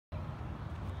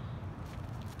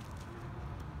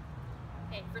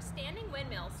For standing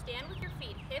windmill, stand with your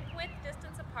feet hip width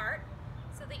distance apart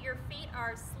so that your feet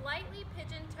are slightly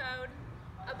pigeon-toed,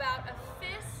 about a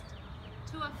fist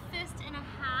to a fist and a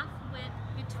half width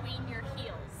between your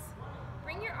heels.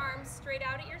 Bring your arms straight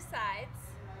out at your sides,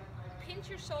 pinch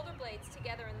your shoulder blades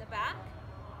together in the back,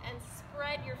 and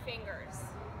spread your fingers.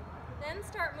 Then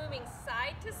start moving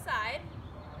side to side,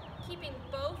 keeping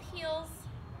both heels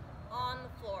on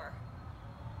the floor.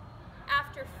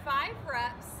 After 5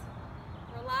 reps,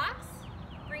 relax,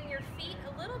 bring your feet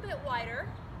a little bit wider,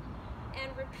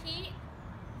 and repeat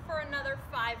for another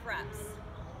 5 reps.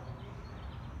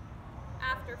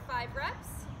 After 5 reps,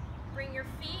 bring your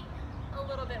feet a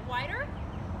little bit wider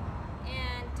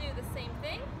and do the same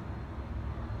thing.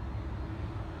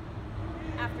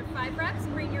 After 5 reps,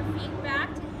 bring your feet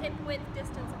back to hip width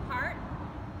distance apart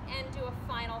and do a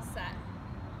final set.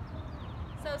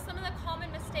 So some of the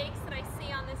common mistakes that I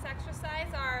see on this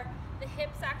exercise are the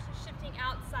hips actually shifting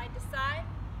out side to side.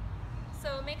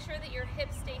 So make sure that your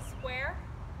hips stay square.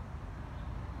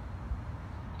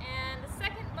 And the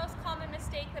second most common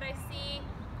mistake that I see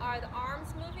are the arms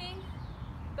moving,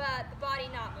 but the body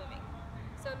not moving.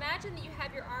 So imagine that you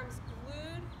have your arms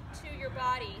glued to your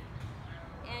body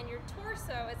and your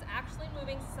torso is actually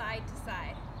moving side to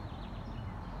side.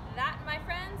 That, my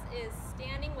friends, is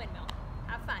standing windmill.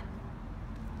 Have fun.